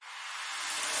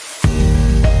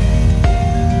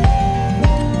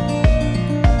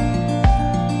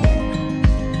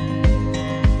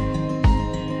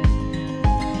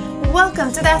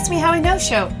Ask Me How I Know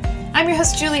show. I'm your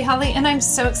host, Julie Holly, and I'm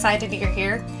so excited you're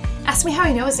here. Ask Me How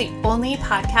I Know is the only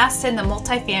podcast in the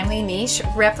multifamily niche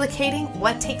replicating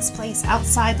what takes place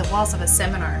outside the walls of a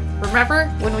seminar. Remember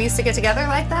when we used to get together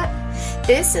like that?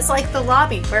 This is like the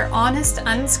lobby where honest,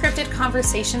 unscripted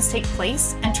conversations take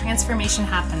place and transformation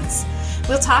happens.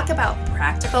 We'll talk about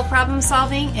practical problem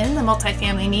solving in the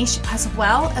multifamily niche as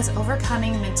well as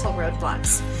overcoming mental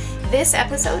roadblocks. This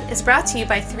episode is brought to you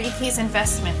by 3 Keys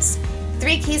Investments.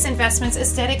 3 Keys Investments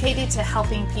is dedicated to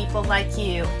helping people like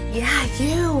you,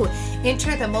 you,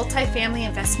 enter the multifamily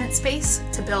investment space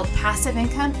to build passive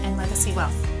income and legacy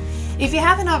wealth. If you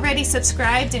haven't already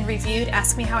subscribed and reviewed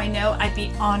Ask Me How I Know, I'd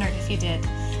be honored if you did.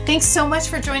 Thanks so much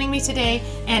for joining me today,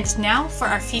 and now for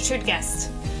our featured guest.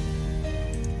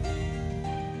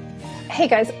 Hey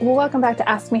guys, welcome back to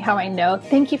Ask Me How I Know.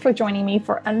 Thank you for joining me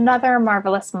for another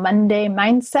marvelous Monday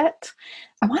mindset.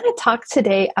 I want to talk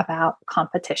today about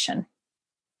competition.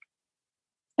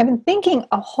 I've been thinking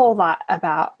a whole lot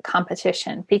about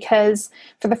competition because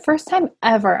for the first time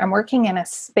ever, I'm working in a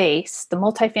space, the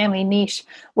multifamily niche,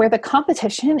 where the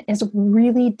competition is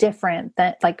really different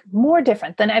more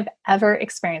different than I've ever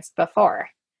experienced before.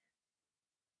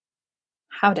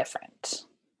 How different?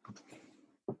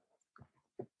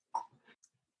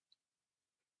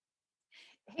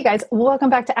 Hey guys,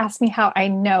 welcome back to Ask Me How I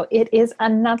Know. It is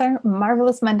another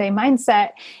marvelous Monday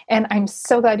mindset, and I'm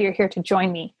so glad you're here to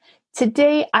join me.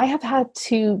 Today, I have had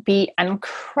to be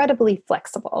incredibly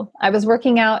flexible. I was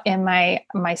working out in my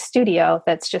studio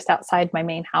that's just outside my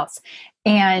main house,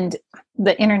 and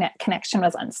the internet connection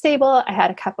was unstable. I had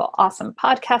a couple awesome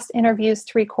podcast interviews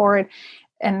to record,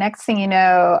 and next thing you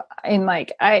know,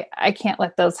 I can't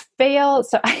let those fail.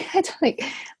 So I had to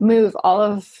move all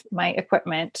of my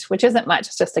equipment, which isn't much.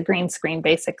 It's just a green screen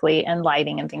basically and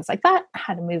lighting and things like that. I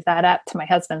had to move that up to my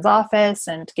husband's office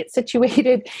and get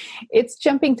situated. It's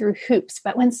jumping through hoops.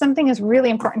 But when something is really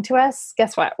important to us,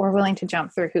 guess what? We're willing to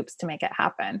jump through hoops to make it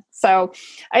happen. So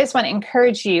I just want to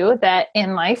encourage you that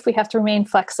in life, we have to remain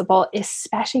flexible,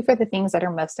 especially for the things that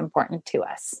are most important to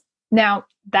us. Now,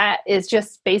 that is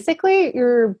just basically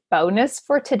your bonus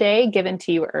for today given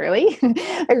to you early.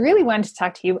 I really wanted to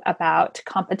talk to you about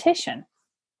competition.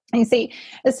 And you see,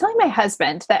 I was telling my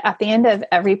husband that at the end of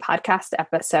every podcast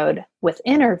episode with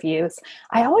interviews,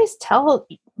 I always tell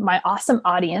my awesome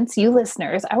audience, you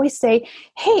listeners, I always say,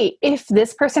 hey, if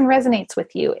this person resonates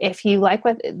with you, if you like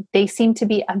what they seem to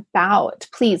be about,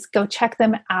 please go check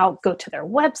them out. Go to their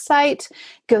website,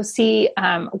 go see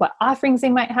what offerings they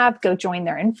might have, go join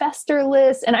their investor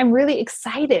list. And I'm really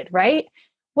excited, right?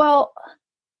 Well,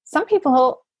 some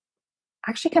people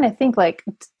actually kind of think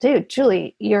dude,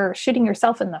 Julie, you're shooting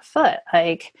yourself in the foot.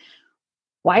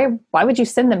 Why would you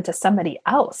send them to somebody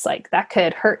else? That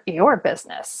could hurt your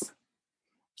business.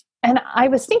 And I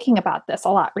was thinking about this a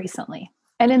lot recently.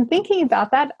 And in thinking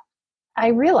about that, I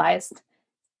realized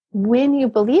when you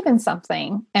believe in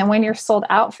something and when you're sold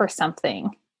out for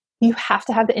something, you have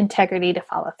to have the integrity to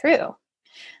follow through.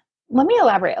 Let me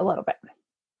elaborate a little bit.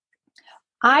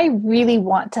 I really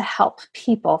want to help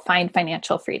people find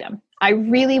financial freedom. I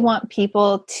really want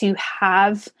people to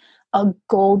have the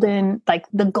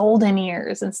golden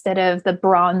years instead of the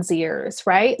bronze years,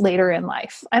 right? Later in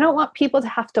life. I don't want people to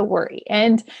have to worry.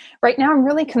 And right now I'm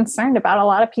really concerned about a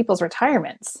lot of people's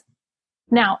retirements.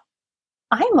 Now,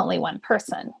 I'm only one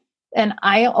person and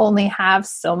I only have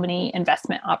so many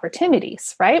investment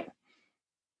opportunities, right?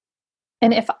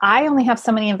 And if I only have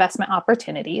so many investment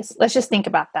opportunities, let's just think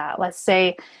about that. Let's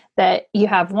say that I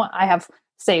have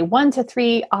 1 to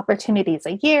 3 opportunities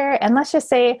a year. And let's just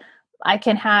say I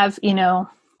can have,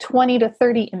 20 to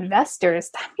 30 investors.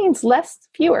 That means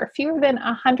fewer than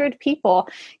 100 people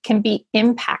can be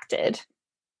impacted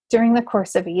during the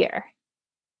course of a year.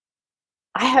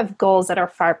 I have goals that are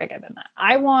far bigger than that.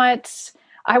 I want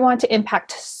to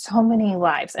impact so many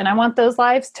lives, and I want those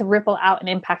lives to ripple out and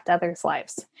impact others'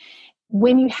 lives.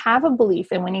 When you have a belief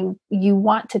and when you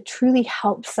want to truly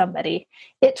help somebody,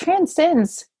 it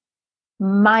transcends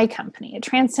my company. It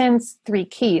transcends 3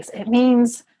 Keys. It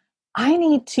means I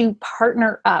need to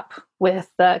partner up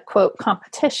with the quote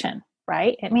competition,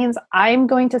 right? It means I'm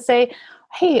going to say,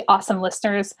 hey, awesome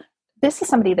listeners, this is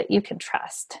somebody that you can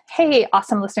trust. Hey,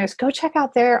 awesome listeners, go check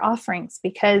out their offerings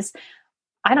because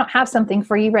I don't have something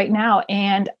for you right now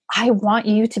and I want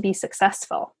you to be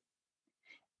successful.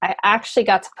 I actually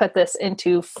got to put this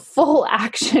into full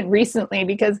action recently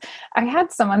because I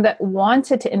had someone that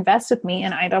wanted to invest with me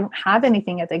and I don't have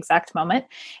anything at the exact moment.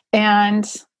 And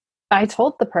I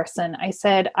told the person, I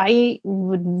said, I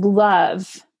would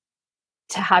love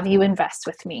to have you invest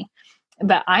with me,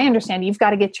 but I understand you've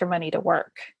got to get your money to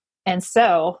work. And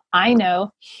so I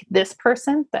know this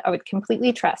person that I would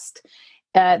completely trust.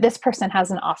 This person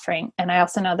has an offering, and I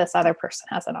also know this other person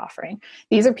has an offering.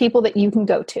 These are people that you can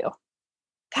go to.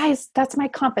 Guys, that's my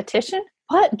competition.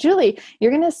 What, Julie?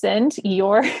 You're going to send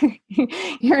your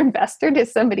your investor to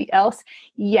somebody else?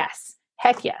 Yes,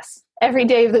 heck yes. Every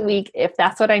day of the week, if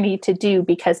that's what I need to do,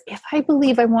 because if I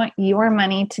believe I want your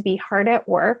money to be hard at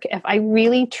work, if I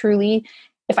really truly,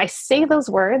 if I say those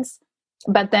words,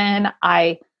 but then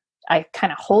I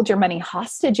kind of hold your money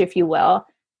hostage, if you will,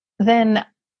 then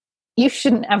you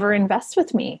shouldn't ever invest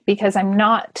with me because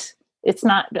it's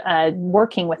not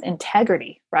working with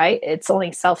integrity, right? It's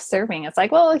only self-serving. It's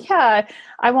like, well, yeah,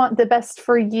 I want the best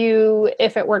for you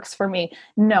if it works for me.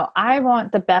 No, I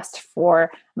want the best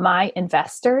for my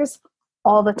investors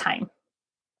all the time.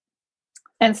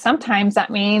 And sometimes that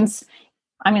means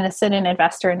I'm going to sit and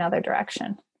investor another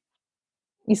direction.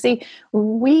 You see,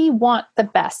 we want the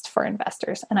best for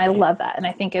investors. And I love that. And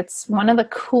I think it's one of the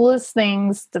coolest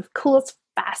things, the coolest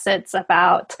facets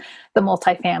about the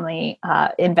multifamily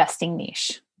investing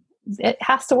niche. It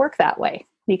has to work that way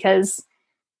because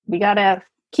we got to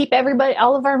keep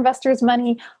all of our investors'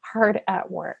 money hard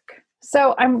at work.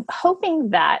 So I'm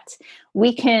hoping that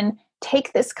we can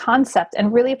take this concept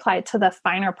and really apply it to the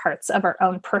finer parts of our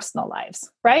own personal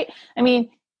lives, right? I mean,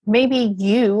 maybe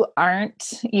you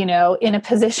aren't, in a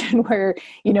position where,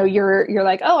 you're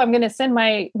like, oh, I'm going to send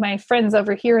my friends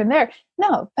over here and there.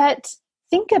 No, but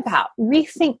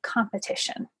rethink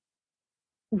competition.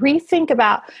 Rethink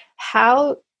about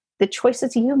how the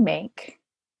choices you make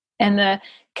and the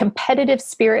competitive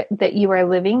spirit that you are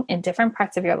living in different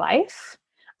parts of your life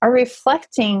are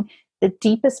reflecting the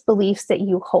deepest beliefs that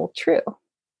you hold true.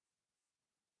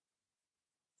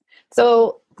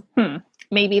 So,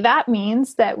 maybe that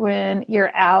means that when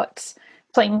you're out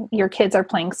playing, your kids are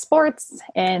playing sports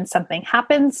and something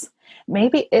happens,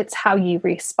 maybe it's how you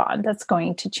respond that's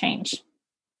going to change.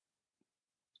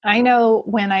 I know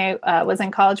when I was in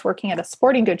college working at a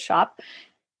sporting goods shop,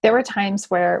 there were times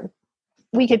where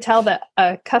we could tell that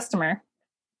a customer,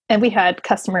 and we had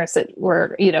customers that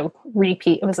were,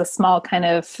 repeat. It was a small kind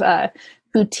of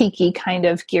boutique-y kind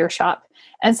of gear shop.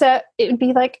 And so it would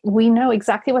be like, we know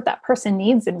exactly what that person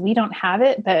needs and we don't have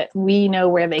it, but we know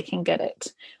where they can get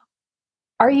it.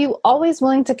 Are you always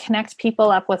willing to connect people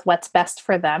up with what's best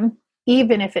for them,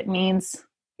 even if it means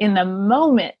in the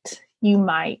moment you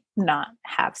might not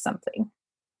have something?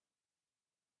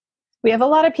 We have a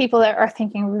lot of people that are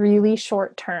thinking really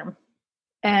short term.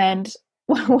 And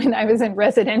when I was in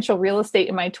residential real estate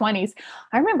in my 20s,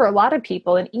 I remember a lot of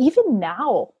people, and even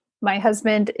now, my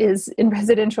husband is in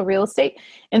residential real estate,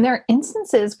 and there are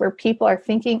instances where people are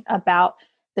thinking about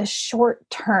the short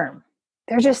term.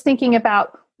 They're just thinking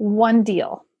about one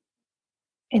deal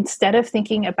instead of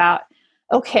thinking about,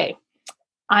 okay,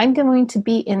 I'm going to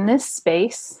be in this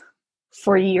space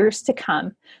for years to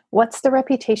come. What's the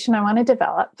reputation I want to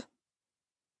develop?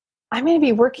 I'm going to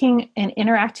be working and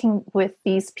interacting with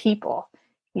these people.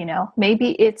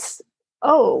 Maybe it's,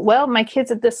 oh, well, my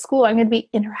kids at this school, I'm going to be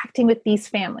interacting with these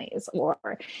families. Or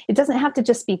it doesn't have to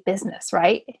just be business,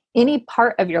 right? Any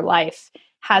part of your life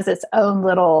has its own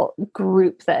little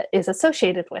group that is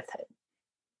associated with it.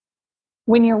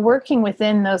 When you're working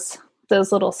within those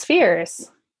little spheres,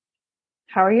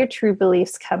 how are your true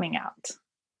beliefs coming out?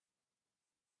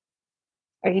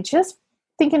 Are you just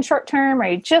thinking short term? Are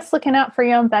you just looking out for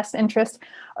your own best interest?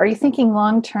 Or are you thinking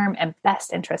long term and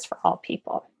best interest for all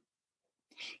people?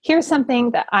 Here's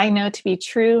something that I know to be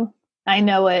true. I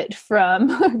know it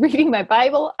from reading my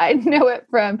Bible. I know it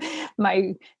from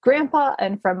my grandpa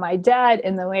and from my dad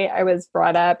and the way I was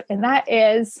brought up. And that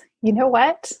is, you know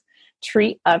what?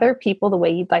 Treat other people the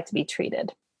way you'd like to be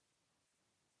treated.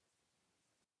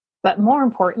 But more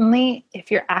importantly,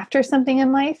 if you're after something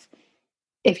in life,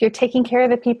 if you're taking care of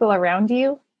the people around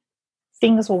you,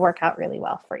 things will work out really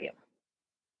well for you.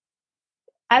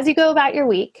 As you go about your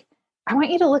week, I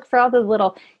want you to look for all the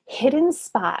little hidden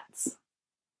spots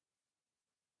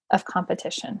of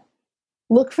competition.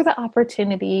 Look for the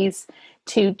opportunities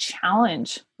to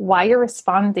challenge why you're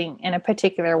responding in a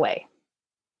particular way.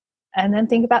 And then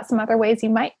think about some other ways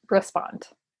you might respond.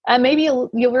 And maybe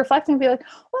you'll reflect and be like,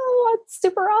 oh, that's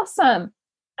super awesome.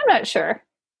 I'm not sure.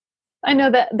 I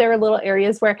know that there are little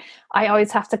areas where I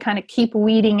always have to kind of keep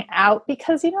weeding out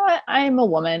because, you know what, I'm a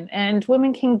woman and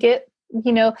women can get,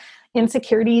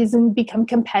 insecurities and become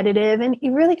competitive. And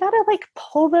you really got to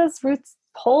pull the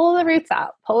roots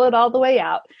out, pull it all the way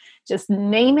out. Just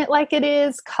name it like it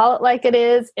is, call it like it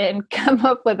is, and come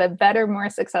up with a better, more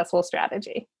successful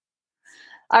strategy.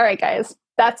 All right, guys,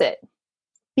 that's it.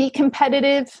 Be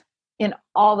competitive in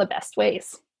all the best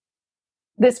ways.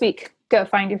 This week, go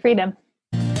find your freedom.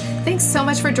 Thanks so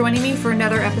much for joining me for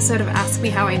another episode of Ask Me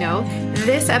How I Know.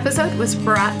 This episode was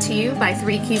brought to you by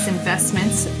 3 Keys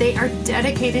Investments. They are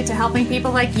dedicated to helping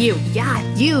people like you,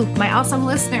 you, my awesome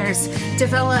listeners,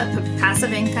 develop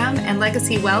passive income and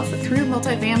legacy wealth through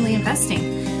multifamily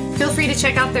investing. Feel free to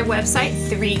check out their website,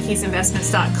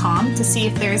 3keysinvestments.com, to see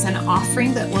if there's an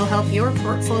offering that will help your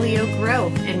portfolio grow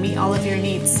and meet all of your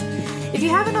needs. If you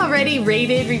haven't already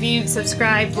rated, reviewed,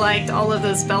 subscribed, liked, all of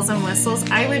those bells and whistles,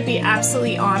 I would be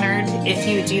absolutely honored if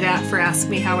you would do that for Ask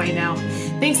Me How I Know.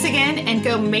 Thanks again, and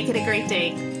go make it a great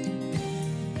day.